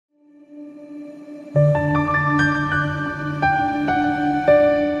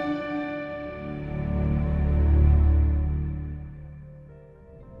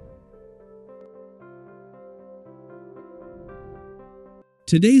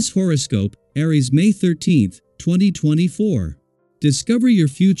Today's horoscope, Aries May 13th, 2024. Discover your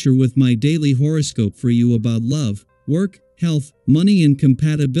future with my daily horoscope for you about love, work, health, money and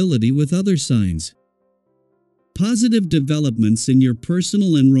compatibility with other signs. Positive developments in your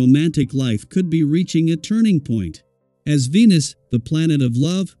personal and romantic life could be reaching a turning point. As Venus, the planet of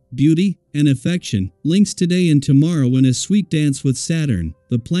love, beauty, and affection, links today and tomorrow in a sweet dance with Saturn,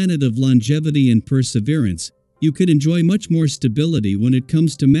 the planet of longevity and perseverance, you could enjoy much more stability when it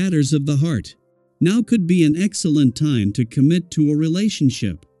comes to matters of the heart. Now could be an excellent time to commit to a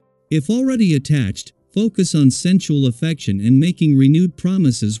relationship. If already attached, focus on sensual affection and making renewed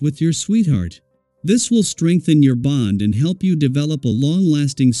promises with your sweetheart. This will strengthen your bond and help you develop a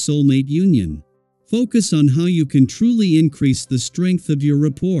long-lasting soulmate union. Focus on how you can truly increase the strength of your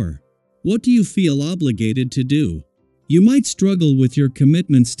rapport. What do you feel obligated to do? You might struggle with your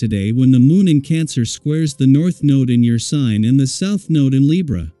commitments today when the moon in Cancer squares the north node in your sign and the south node in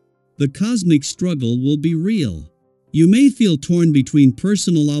Libra. The cosmic struggle will be real. You may feel torn between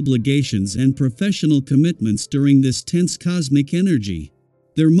personal obligations and professional commitments during this tense cosmic energy.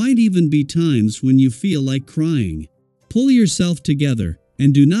 There might even be times when you feel like crying. Pull yourself together,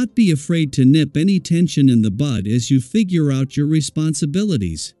 and do not be afraid to nip any tension in the bud as you figure out your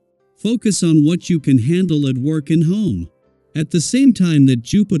responsibilities. Focus on what you can handle at work and home. At the same time that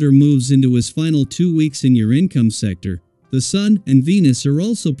Jupiter moves into his final 2 weeks in your income sector, the Sun and Venus are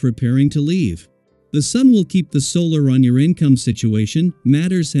also preparing to leave. The Sun will keep the solar on your income situation,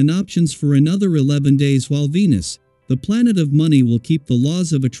 matters and options for another 11 days, while Venus, the planet of money, will keep the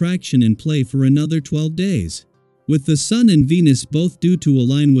laws of attraction in play for another 12 days. With the Sun and Venus both due to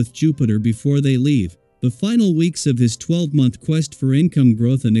align with Jupiter before they leave, the final weeks of his 12-month quest for income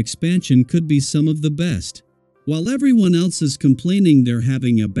growth and expansion could be some of the best. While everyone else is complaining they're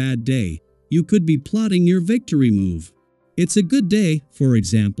having a bad day, you could be plotting your victory move. It's a good day, for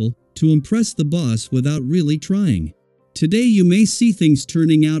example, to impress the boss without really trying. Today you may see things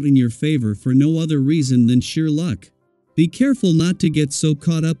turning out in your favor for no other reason than sheer luck. Be careful not to get so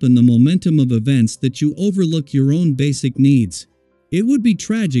caught up in the momentum of events that you overlook your own basic needs. It would be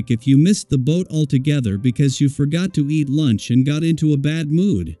tragic if you missed the boat altogether because you forgot to eat lunch and got into a bad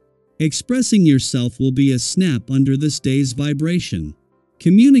mood. Expressing yourself will be a snap under this day's vibration.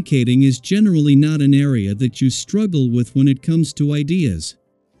 Communicating is generally not an area that you struggle with when it comes to ideas.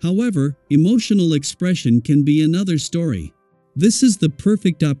 However, emotional expression can be another story. This is the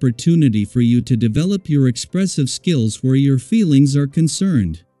perfect opportunity for you to develop your expressive skills where your feelings are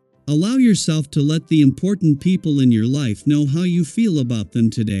concerned. Allow yourself to let the important people in your life know how you feel about them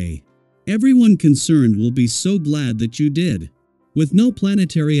today. Everyone concerned will be so glad that you did. With no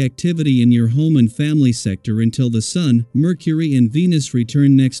planetary activity in your home and family sector until the Sun, Mercury and Venus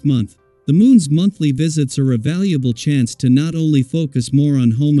return next month, the Moon's monthly visits are a valuable chance to not only focus more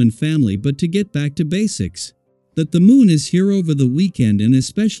on home and family but to get back to basics. That the Moon is here over the weekend, and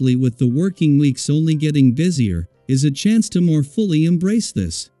especially with the working weeks only getting busier, is a chance to more fully embrace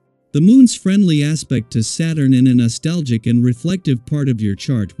this. The Moon's friendly aspect to Saturn in a nostalgic and reflective part of your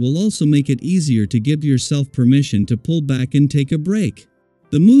chart will also make it easier to give yourself permission to pull back and take a break.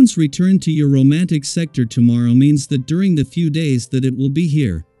 The Moon's return to your romantic sector tomorrow means that during the few days that it will be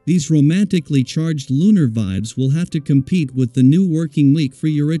here, these romantically charged lunar vibes will have to compete with the new working week for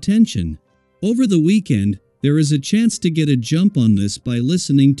your attention. Over the weekend, there is a chance to get a jump on this by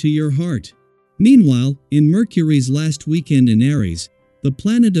listening to your heart. Meanwhile, in Mercury's last weekend in Aries, the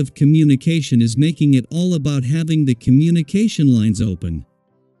planet of communication is making it all about having the communication lines open.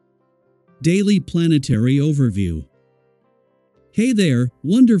 Daily Planetary Overview. Hey there,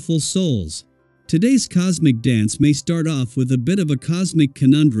 wonderful souls! Today's cosmic dance may start off with a bit of a cosmic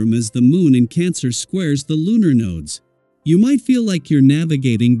conundrum as the Moon in Cancer squares the lunar nodes. You might feel like you're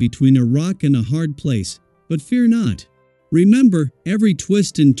navigating between a rock and a hard place, but fear not. Remember, every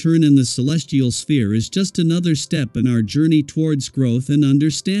twist and turn in the celestial sphere is just another step in our journey towards growth and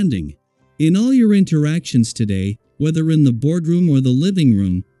understanding. In all your interactions today, whether in the boardroom or the living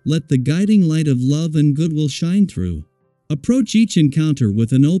room, let the guiding light of love and goodwill shine through. Approach each encounter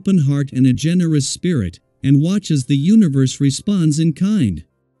with an open heart and a generous spirit, and watch as the universe responds in kind.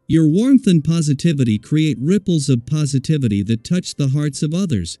 Your warmth and positivity create ripples of positivity that touch the hearts of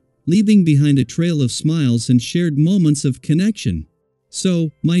others, leaving behind a trail of smiles and shared moments of connection. So,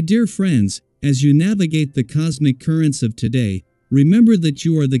 my dear friends, as you navigate the cosmic currents of today, remember that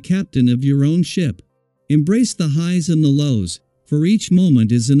you are the captain of your own ship. Embrace the highs and the lows, for each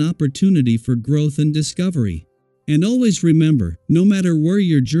moment is an opportunity for growth and discovery. And always remember, no matter where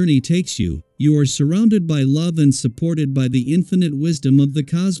your journey takes you, you are surrounded by love and supported by the infinite wisdom of the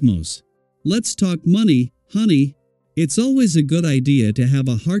cosmos. Let's talk money, honey. It's always a good idea to have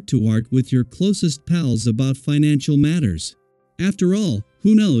a heart-to-heart with your closest pals about financial matters. After all,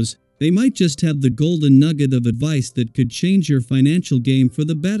 who knows, they might just have the golden nugget of advice that could change your financial game for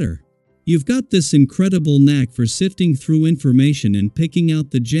the better. You've got this incredible knack for sifting through information and picking out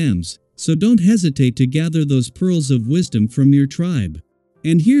the gems, so don't hesitate to gather those pearls of wisdom from your tribe.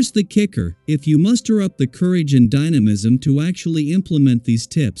 And here's the kicker: if you muster up the courage and dynamism to actually implement these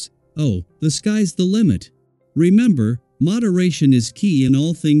tips, oh, the sky's the limit. Remember, moderation is key in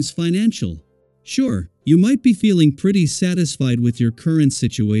all things financial. Sure, you might be feeling pretty satisfied with your current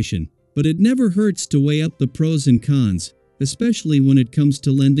situation, but it never hurts to weigh up the pros and cons, especially when it comes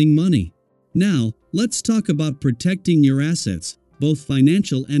to lending money. Now, let's talk about protecting your assets, both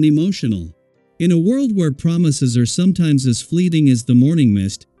financial and emotional. In a world where promises are sometimes as fleeting as the morning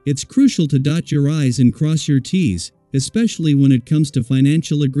mist, it's crucial to dot your I's and cross your T's, especially when it comes to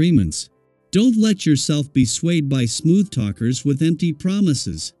financial agreements. Don't let yourself be swayed by smooth talkers with empty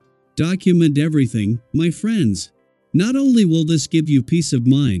promises. Document everything, my friends. Not only will this give you peace of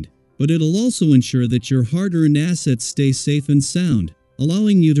mind, but it'll also ensure that your hard-earned assets stay safe and sound,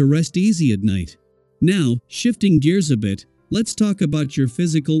 allowing you to rest easy at night. Now, shifting gears a bit, let's talk about your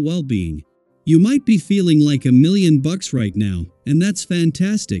physical well-being. You might be feeling like $1,000,000 right now, and that's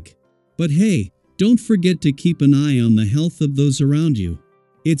fantastic. But hey, don't forget to keep an eye on the health of those around you.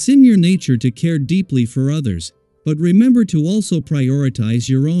 It's in your nature to care deeply for others, but remember to also prioritize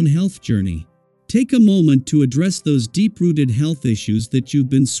your own health journey. Take a moment to address those deep-rooted health issues that you've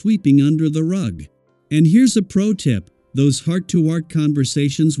been sweeping under the rug. And here's a pro tip: those heart-to-heart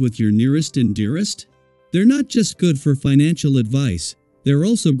conversations with your nearest and dearest? They're not just good for financial advice, they're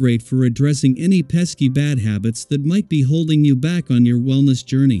also great for addressing any pesky bad habits that might be holding you back on your wellness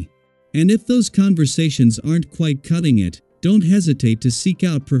journey. And if those conversations aren't quite cutting it, don't hesitate to seek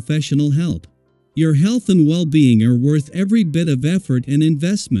out professional help. Your health and well-being are worth every bit of effort and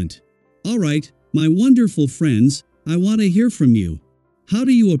investment. Alright, my wonderful friends, I want to hear from you. How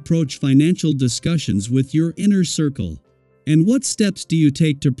do you approach financial discussions with your inner circle? And what steps do you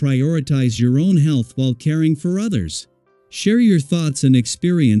take to prioritize your own health while caring for others? Share your thoughts and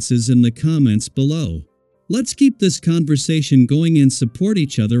experiences in the comments below. Let's keep this conversation going and support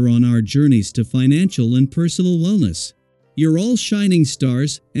each other on our journeys to financial and personal wellness. You're all shining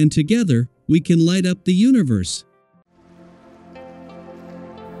stars, and together, we can light up the universe.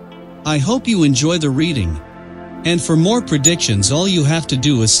 I hope you enjoy the reading. And for more predictions, all you have to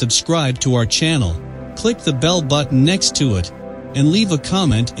do is subscribe to our channel, click the bell button next to it, and leave a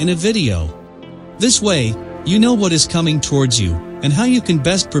comment in a video. This way, you know what is coming towards you, and how you can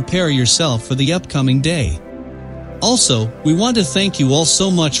best prepare yourself for the upcoming day. Also, we want to thank you all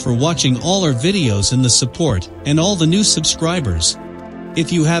so much for watching all our videos and the support, and all the new subscribers.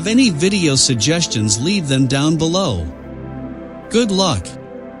 If you have any video suggestions, leave them down below. Good luck!